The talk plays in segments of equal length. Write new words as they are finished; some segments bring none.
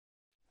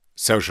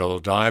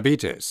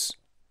SocialDiabetes.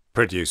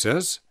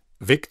 Producers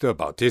Victor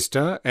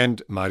Bautista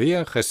and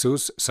Maria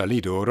Jesus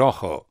Salido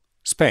Rojo,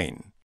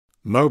 Spain.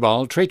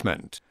 Mobile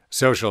treatment.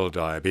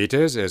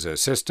 SocialDiabetes is a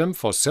system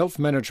for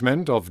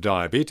self-management of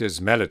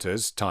diabetes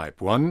mellitus type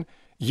 1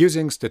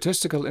 using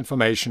statistical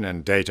information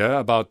and data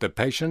about the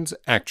patient's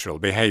actual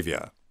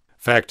behavior.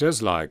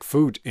 Factors like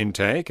food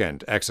intake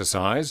and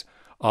exercise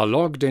are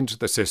logged into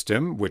the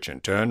system, which in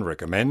turn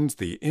recommends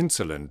the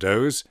insulin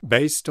dose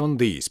based on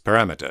these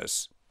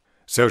parameters.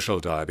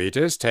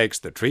 SocialDiabetes takes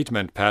the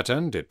treatment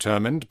pattern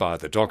determined by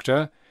the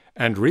doctor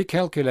and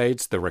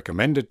recalculates the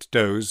recommended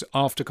dose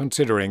after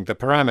considering the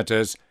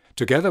parameters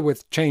together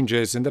with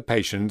changes in the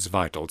patient's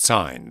vital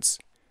signs.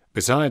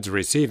 Besides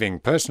receiving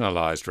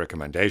personalized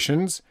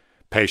recommendations,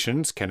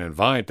 patients can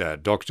invite their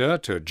doctor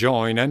to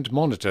join and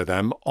monitor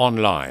them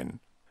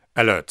online.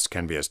 Alerts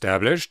can be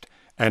established,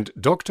 and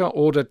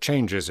doctor-ordered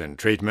changes in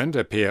treatment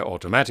appear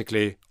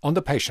automatically on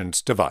the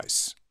patient's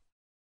device.